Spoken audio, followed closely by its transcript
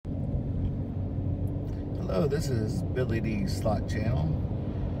Hello, this is Billy D Slot Channel,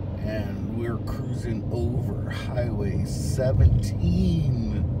 and we're cruising over Highway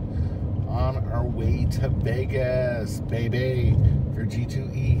 17 on our way to Vegas, baby, for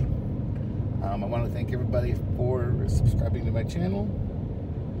G2E. I want to thank everybody for subscribing to my channel,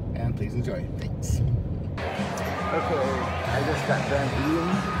 and please enjoy. Thanks. Okay, I just got done eating.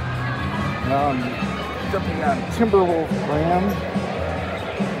 Jumping on Timberwolf brand.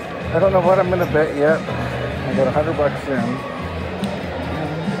 I don't know what I'm gonna bet yet. I got $100 in.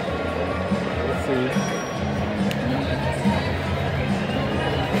 Let's see.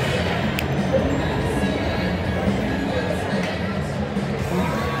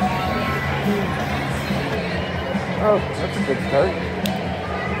 Oh, that's a good start.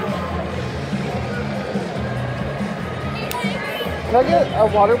 Can I get a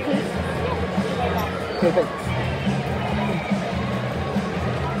water, please? Okay, thanks.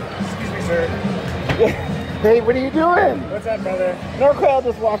 Hey, what are you doing? What's up, brother? NorCal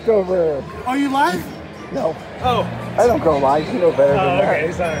just walked over. Oh, you live? No. Oh. I don't go live. You know better than that.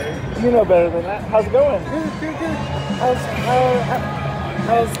 Okay, sorry. You know better than that. How's it going? Good.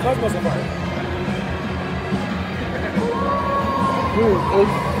 How's Cosmo so far? Dude,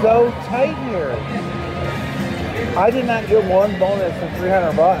 it's so tight here. I did not get one bonus for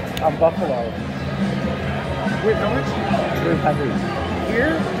 $300 on Buffalo. Wait, how much? 300.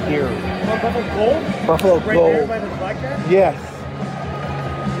 Here? Here. Oh, Buffalo Gold? Buffalo right Gold. There by the black guy? Yes.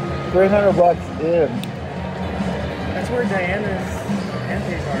 $300 in. That's where Diana's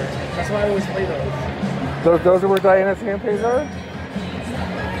handpays are. That's why I always play those. Those are where Diana's handpays are?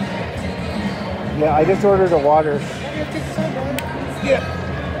 Yeah, I just ordered a water. Okay, take this on, man. Yeah.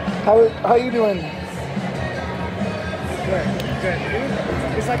 How you doing? Good.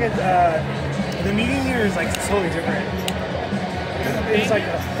 It's like the meeting here is like totally different. It's like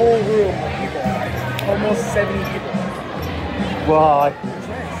a full room of people, almost 70 people. Well, I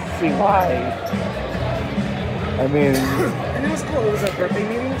see why. I mean, and it was cool. It was a birthday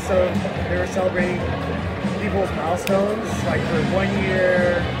meeting, so they were celebrating people's milestones, like for 1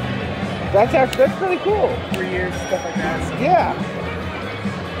 year. That's pretty cool. 3 years, stuff like that. So. Yeah.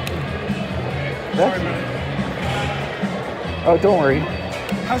 Sorry, man. Oh, don't worry.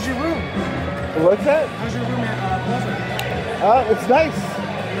 How's your room? What's that? How's your room at Plaza? It's nice.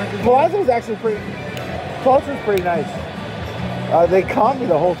 Plaza's actually pretty nice. They caught me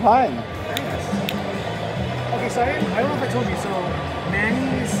the whole time. Nice. Okay, so I don't know if I told you. So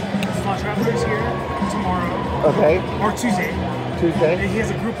Manny's Slot Travelers here tomorrow. Okay. Or Tuesday. Tuesday. And he has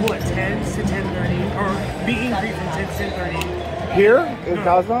a group pool at 10 to 10:30, or meet and greet from 10 to 10:30. Here in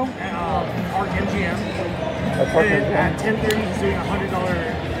Cosmo? At Park MGM. At Park And MGM. at 10:30, he's doing a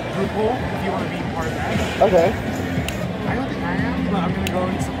 $100 group pool if you want to be part of that. Okay. I don't think I am, but I'm going to go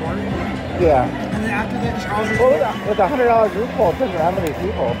and support. Yeah. And then after that, Charles is Well, with a $100 group pool, it doesn't have many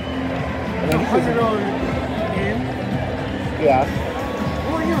people. $100 in? Yeah.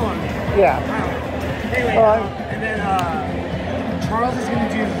 Well, you know what I mean. Yeah. I don't know. Anyway, and then Charles is going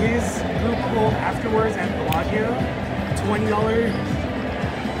to do his group pool afterwards at Bellagio. $20.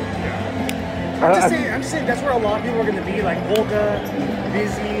 I'm just saying that's where a lot of people are going to be, like Olga,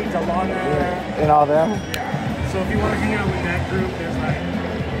 Busy, Delana. And all them? Yeah. So if you want to hang out with that group,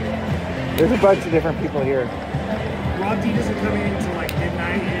 there's a bunch of different people here. Rob D doesn't come in until like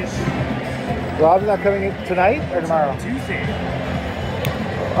midnight-ish. Rob's not coming in tonight or tomorrow? Tuesday.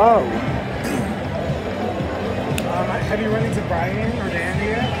 Oh. Have you run into Brian or Diana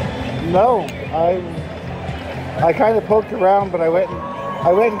yet? No. I kind of poked around, but I went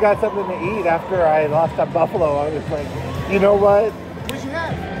and got something to eat after I lost on Buffalo. I was like, you know what? What'd you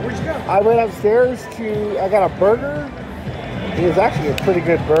have? Where'd you go? I went upstairs I got a burger. It was actually a pretty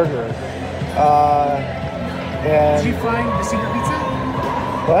good burger. And did you find the secret pizza?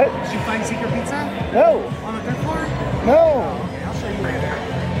 What? Did you find secret pizza? No. On the third floor? No. Oh, okay, I'll show you later.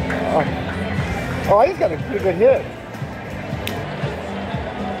 Oh, I just got a pretty good hit.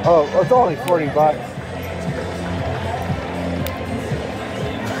 Oh, it's only $40.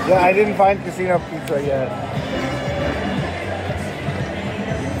 Yeah, I didn't find casino pizza yet.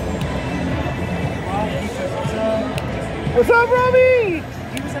 What's up, Robbie?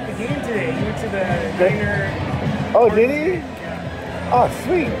 He was at the game today. He went to the Niner. Oh, did he? Yeah. Oh,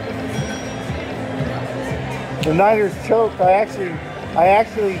 sweet. The Niners choked. I actually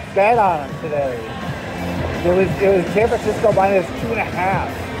bet on them today. It was San Francisco minus 2.5,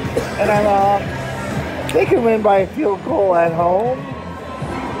 and I'm they can win by a field goal at home.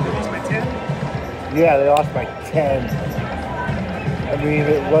 They lost by 10. Yeah, they lost by 10. I mean,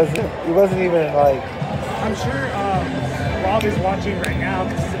 it wasn't even like. I'm sure Rob is watching right now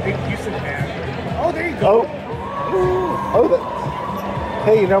because he's a big Houston fan. Oh, there you go.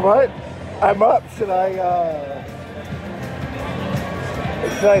 Hey, you know what? I'm up. Should I,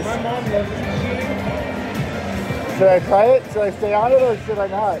 My mom loves it. should I try it? Should I stay on it or should I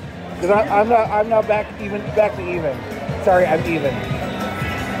not? Because I'm not back to even. Sorry, I'm even.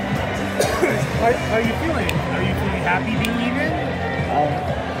 How are you feeling? Are you feeling happy being even?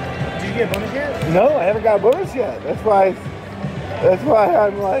 Did you get a bonus yet? No, I haven't got a bonus yet. That's why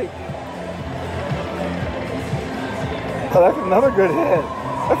I'm like, oh, that's another good hit.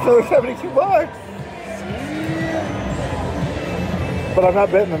 That's another 72 bucks. But I'm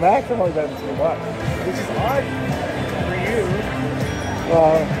not betting the max. I'm only betting $2, Which is odd for you.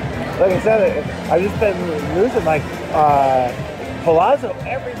 Like I said, I've just been losing like Palazzo,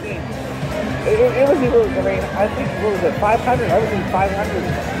 everything. It was even, I mean, I think, what was it, 500? I was in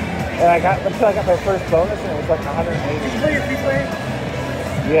 500. And until I got my first bonus, and it was like 180. Did you play your free play?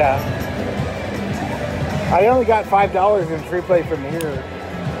 Yeah. I only got $5 in free play from here.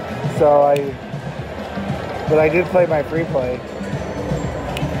 But I did play my free play.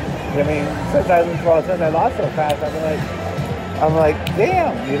 I mean, since I lost so fast, I'm like,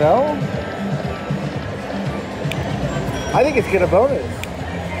 damn, you know? I think it's get a bonus.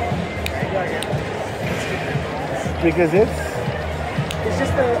 Because it's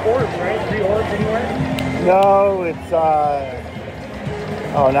just the orbs, right? 3 orbs anywhere? no, it's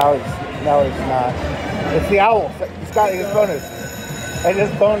oh, now it's not. It's the owl. It's got his bonus. And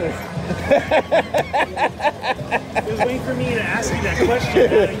his bonus. It was waiting for me to ask you that question. I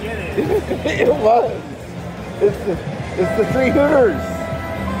didn't get it. It was. It's the 3 Hooters.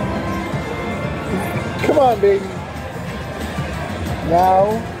 Come on, baby.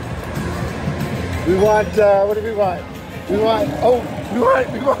 Now we want what do we want? We want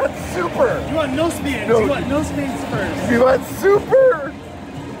super. You want no spins. No. You want no spins first. We want super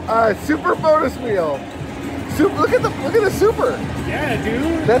super bonus wheel. Look at the super. Yeah,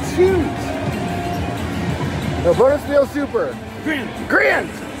 dude. That's huge. The bonus wheel super. Grand.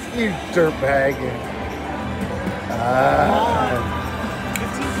 You dirtbag.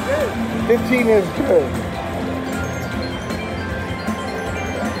 15's good. 15 is good.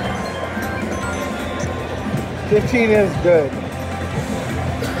 15 is good.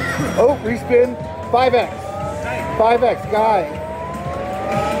 Oh, respin. 5x. 5x, guy.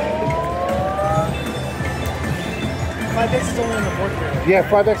 5x is only on the fourth wheel. Yeah,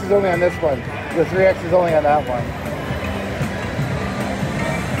 5x is only on this one. The 3x is only on that one.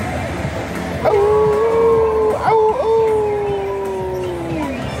 Oh, oh, oh.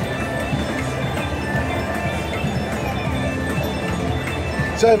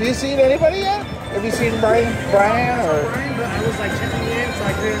 So have you seen anybody yet? Have you seen Brian or? Brian, but I was like checking in, so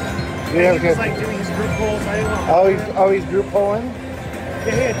I couldn't. Yeah, he was like doing his group polls. I didn't know. He's group polling? Yeah, he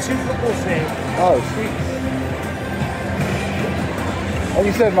had 2 group polls today. Oh, sweet. And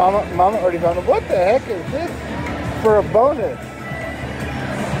you said Mama already found it. What the heck is this for a bonus?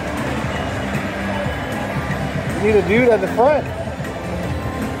 You need a dude at the front.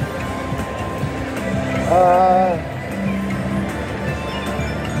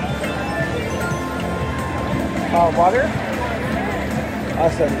 Water?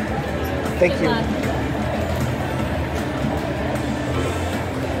 Awesome. Thank you.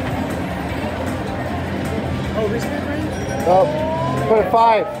 Oh, respin, right? Oh, put it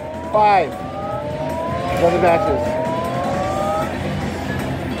 5. 5. Other matches.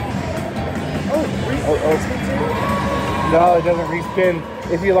 Oh. No, it doesn't respin.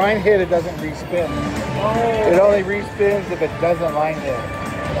 If you line hit, it doesn't respin. Oh. It only respins if it doesn't line hit.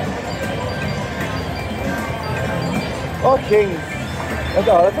 Oh, kings. Oh,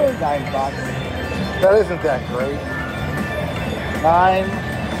 that's only $9. That isn't that great. 9.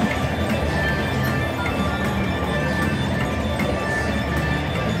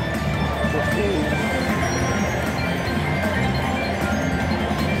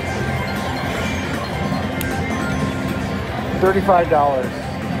 $35.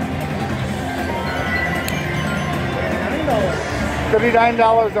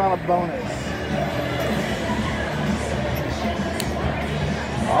 $39 on a bonus.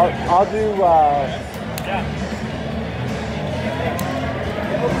 I'll do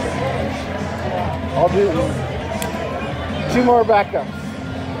I'll do 2 more backups.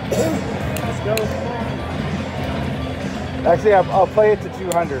 Let's go. Actually, I'll play it to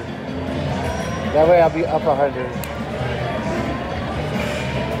 200. That way I'll be up 100.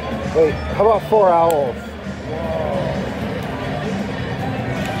 Wait, how about 4 owls?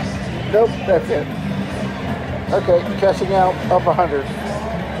 Nope, that's it. Okay, cashing out up 100.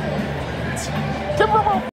 Timberwolf